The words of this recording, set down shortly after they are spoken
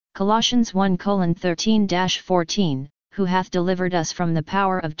Colossians 1:13-14, who hath delivered us from the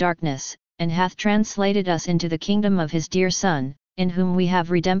power of darkness, and hath translated us into the kingdom of his dear Son, in whom we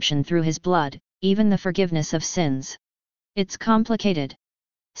have redemption through his blood, even the forgiveness of sins. It's complicated.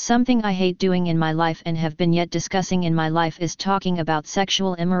 Something I hate doing in my life and have been yet discussing in my life is talking about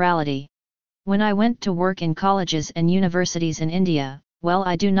sexual immorality. When I went to work in colleges and universities in India, well,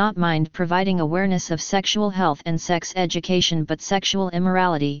 I do not mind providing awareness of sexual health and sex education, but sexual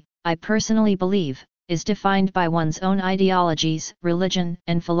immorality, I personally believe, is defined by one's own ideologies, religion,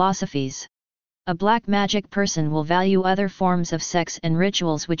 and philosophies. A black magic person will value other forms of sex and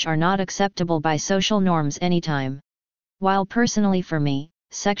rituals which are not acceptable by social norms anytime. While personally for me,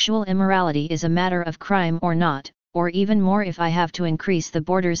 sexual immorality is a matter of crime or not, or even more if I have to increase the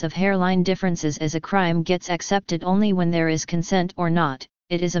borders of hairline differences as a crime gets accepted only when there is consent or not,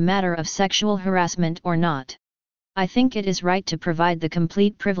 it is a matter of sexual harassment or not. I think it is right to provide the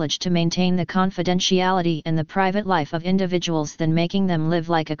complete privilege to maintain the confidentiality and the private life of individuals than making them live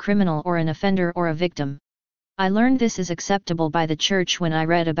like a criminal or an offender or a victim. I learned this is acceptable by the Church when I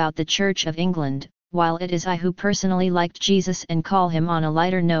read about the Church of England, while it is I who personally liked Jesus and call him on a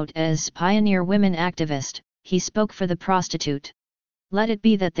lighter note as pioneer women activist. He spoke for the prostitute. Let it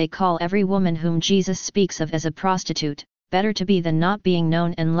be that they call every woman whom Jesus speaks of as a prostitute, better to be than not being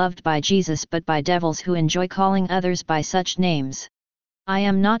known and loved by Jesus but by devils who enjoy calling others by such names. I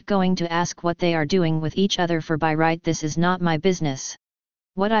am not going to ask what they are doing with each other, for by right this is not my business.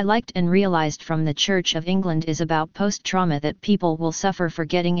 What I liked and realized from the Church of England is about post-trauma that people will suffer for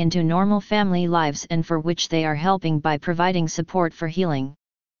getting into normal family lives and for which they are helping by providing support for healing.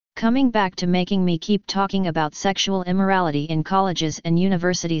 Coming back to making me keep talking about sexual immorality in colleges and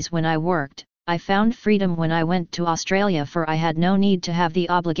universities when I worked, I found freedom when I went to Australia, for I had no need to have the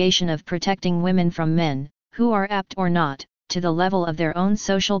obligation of protecting women from men, who are apt or not, to the level of their own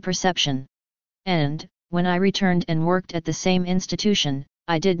social perception. And, when I returned and worked at the same institution,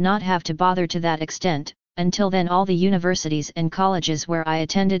 I did not have to bother to that extent. Until then all the universities and colleges where I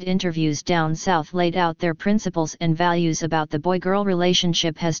attended interviews down south laid out their principles and values about the boy-girl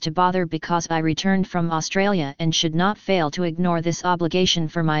relationship has to bother because I returned from Australia and should not fail to ignore this obligation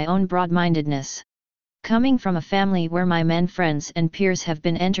for my own broad-mindedness. Coming from a family where my men friends and peers have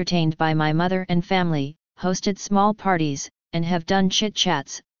been entertained by my mother and family, hosted small parties, and have done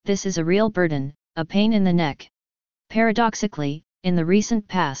chit-chats, this is a real burden, a pain in the neck. Paradoxically, in the recent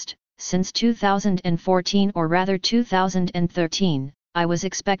past, since 2014 or rather 2013, I was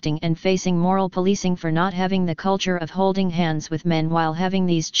expecting and facing moral policing for not having the culture of holding hands with men while having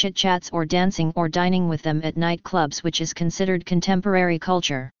these chit-chats or dancing or dining with them at nightclubs, which is considered contemporary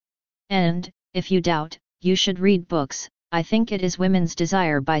culture. And, if you doubt, you should read books. I think it is Women's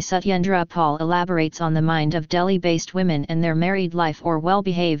Desire by Satyendra Paul elaborates on the mind of Delhi-based women and their married life or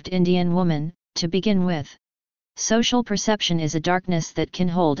well-behaved Indian woman, to begin with. Social perception is a darkness that can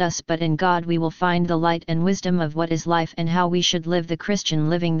hold us, but in God we will find the light and wisdom of what is life and how we should live the Christian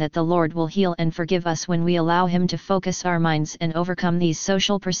living that the Lord will heal and forgive us when we allow Him to focus our minds and overcome these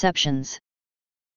social perceptions.